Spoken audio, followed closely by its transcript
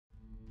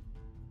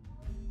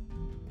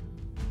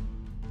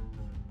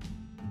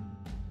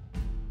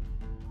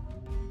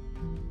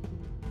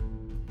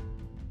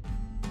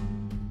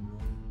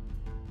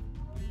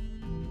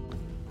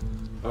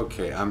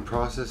Okay, I'm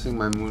processing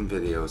my moon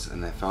videos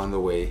and I found a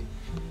way,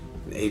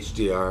 an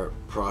HDR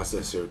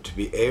processor, to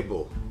be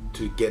able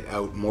to get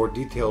out more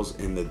details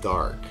in the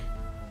dark.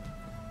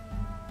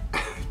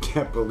 I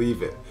can't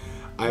believe it.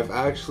 I've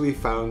actually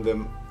found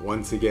them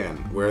once again,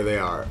 where they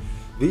are.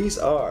 These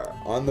are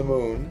on the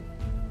moon,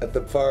 at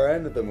the far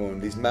end of the moon,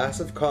 these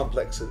massive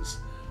complexes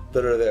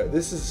that are there.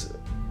 This is,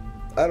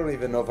 I don't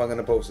even know if I'm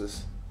gonna post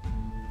this.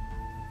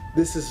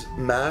 This is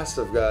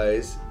massive,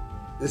 guys.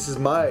 This is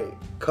my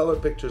color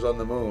pictures on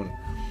the moon,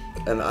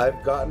 and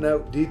I've gotten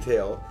out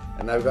detail,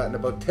 and I've gotten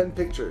about 10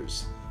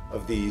 pictures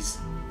of these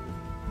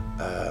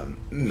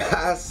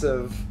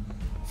massive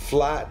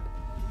flat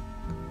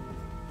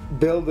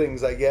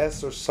buildings, I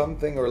guess, or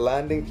something, or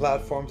landing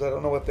platforms. I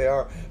don't know what they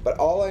are, but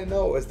all I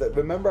know is that,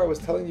 remember I was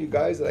telling you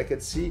guys that I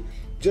could see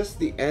just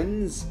the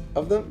ends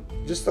of them,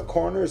 just the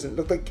corners, and it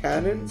looked like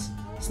cannons.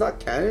 It's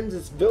not cannons,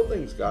 it's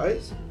buildings,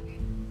 guys.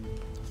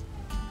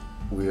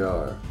 We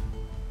are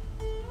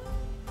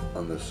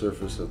on the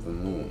surface of the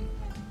moon,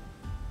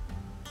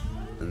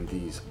 and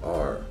these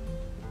are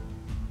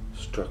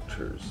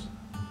structures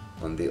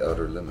on the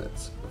outer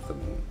limits of the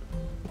moon.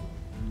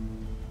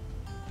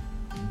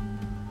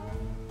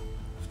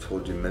 I've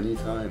told you many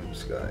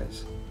times,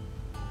 guys,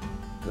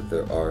 that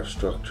there are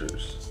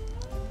structures,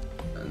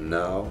 and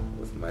now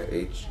with my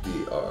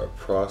HDR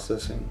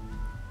processing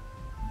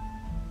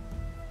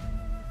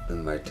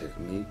and my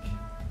technique,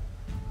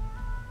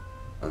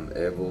 I'm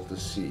able to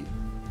see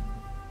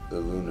the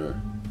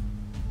lunar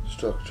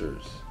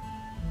structures,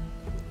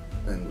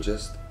 and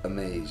just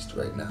amazed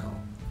right now,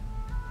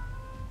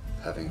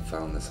 having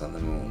found this on the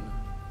moon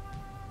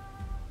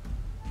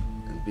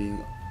and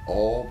being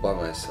all by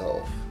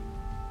myself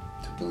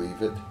to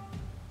believe it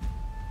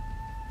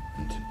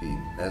and to be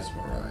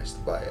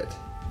mesmerized by it.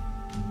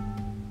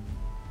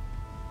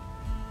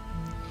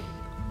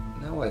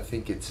 Now I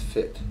think it's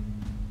fit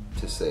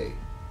to say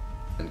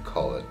and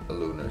call it a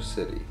lunar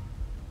city.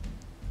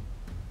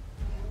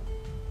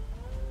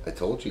 I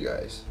told you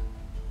guys,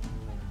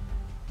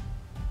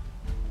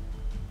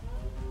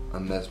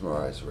 I'm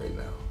mesmerized right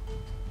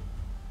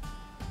now.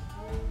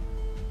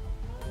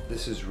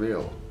 This is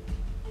real.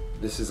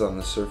 This is on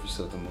the surface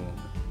of the moon.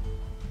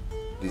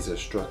 These are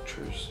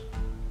structures.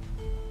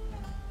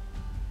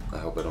 I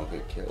hope I don't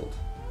get killed.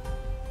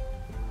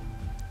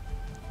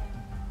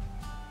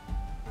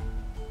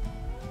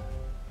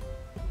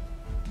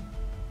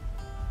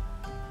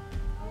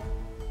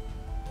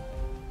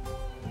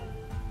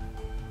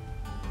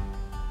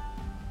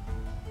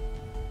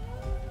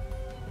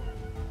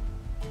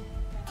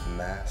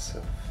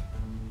 Massive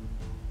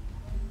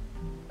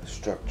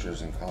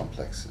structures and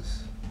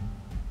complexes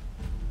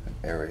and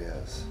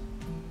areas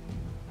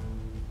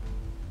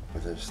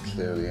where there's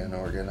clearly an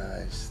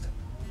organized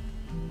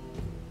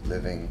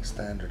living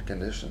standard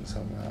condition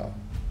somehow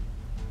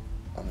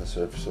on the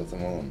surface of the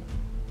moon.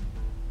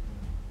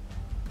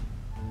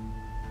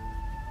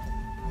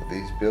 But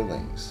these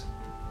buildings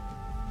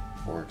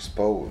were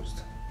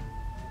exposed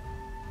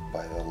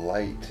by the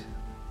light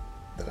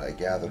that I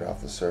gathered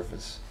off the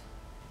surface.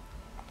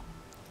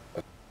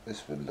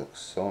 This would look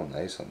so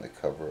nice on the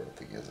cover of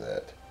the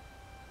Gazette.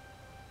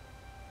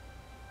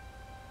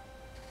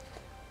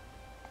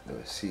 Now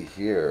see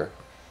here,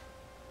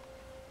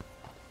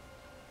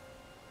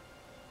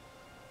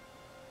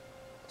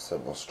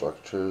 several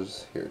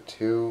structures here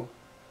too,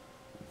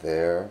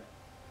 there,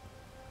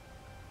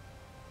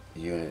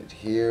 unit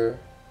here,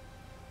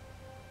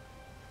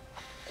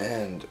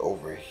 and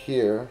over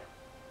here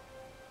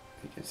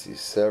you can see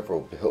several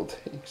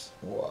buildings.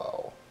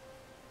 Wow.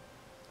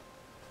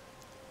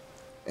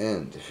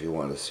 And if you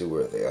want to see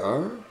where they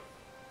are,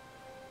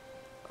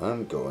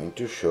 I'm going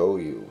to show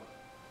you.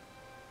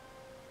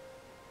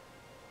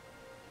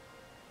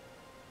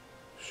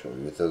 Show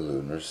you the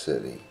lunar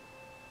city.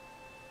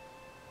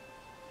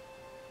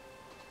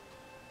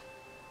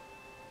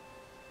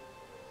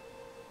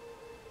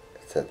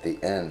 It's at the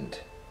end,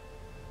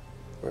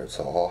 where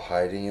it's all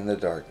hiding in the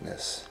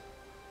darkness,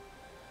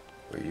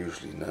 where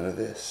usually none of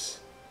this,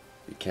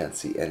 you can't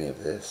see any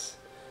of this,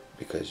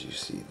 because you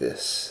see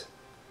this.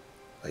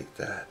 Like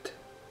that.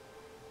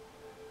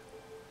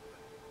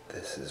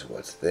 This is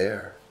what's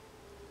there.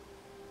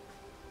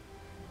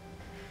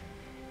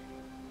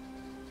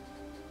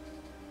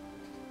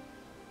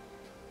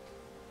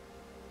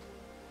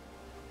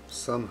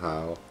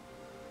 Somehow,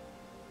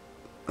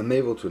 I'm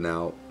able to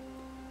now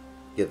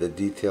get the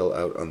detail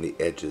out on the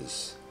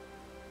edges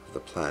of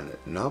the planet.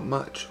 Not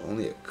much,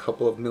 only a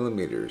couple of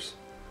millimeters,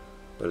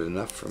 but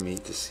enough for me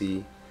to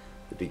see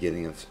the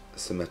beginning of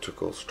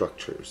symmetrical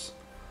structures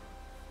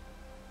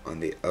on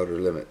the outer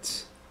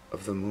limits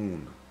of the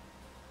moon.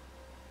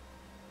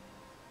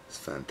 It's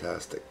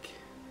fantastic.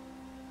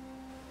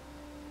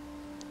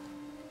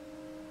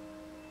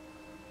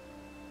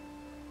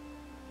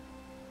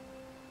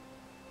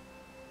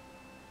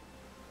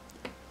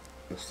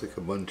 Looks like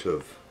a bunch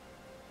of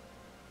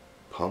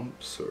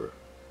pumps or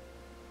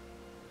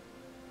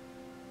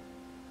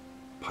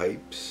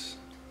pipes.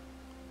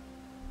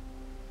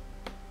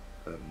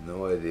 I have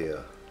no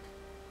idea.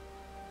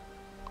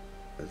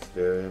 It's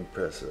very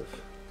impressive.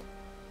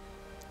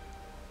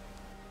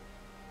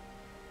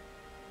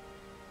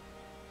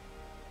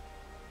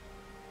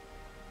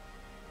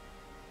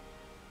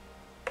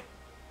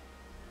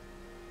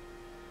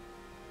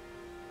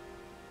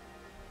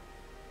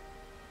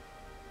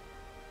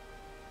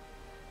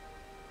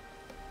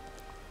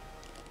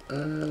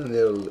 And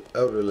the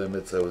outer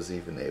limits, I was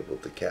even able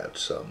to catch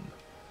some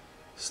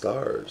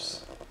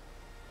stars.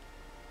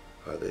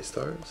 Are they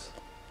stars?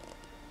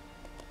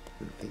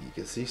 I didn't think you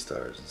could see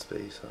stars in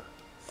space, huh?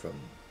 From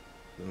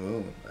the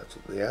moon. That's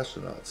what the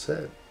astronauts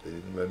said. They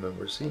didn't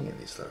remember seeing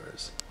any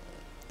stars.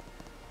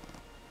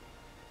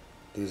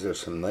 These are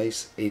some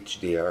nice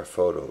HDR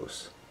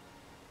photos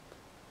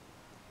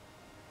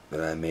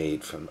that I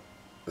made from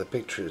the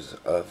pictures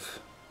of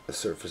the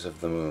surface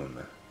of the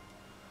moon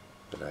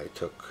that I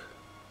took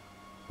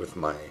with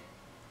my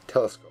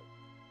telescope.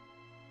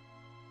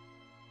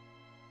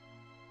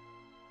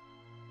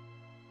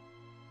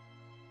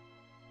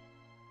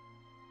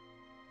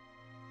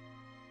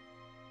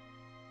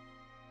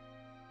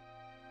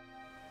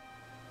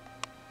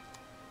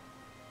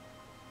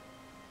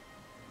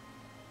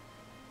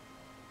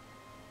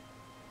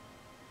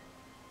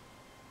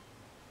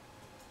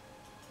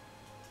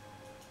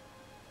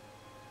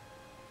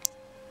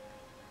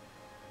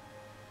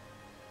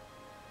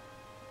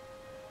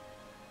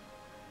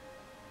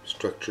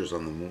 Structures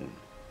on the moon.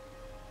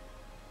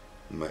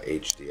 My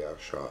HDR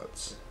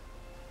shots.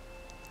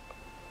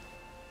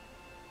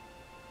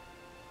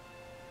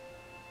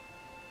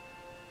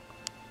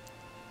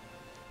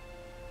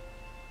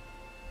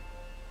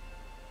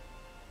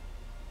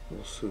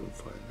 We'll soon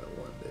find out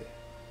one day.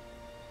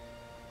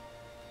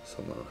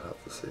 Someone will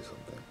have to say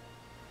something.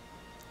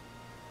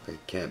 I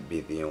can't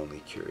be the only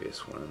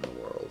curious one in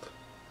the world.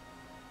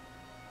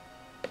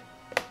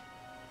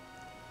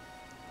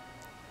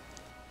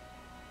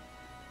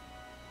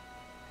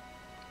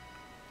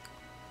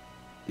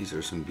 These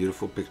are some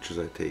beautiful pictures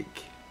I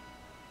take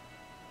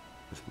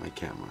with my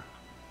camera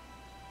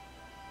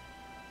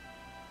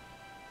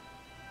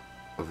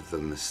of the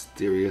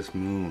mysterious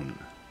moon.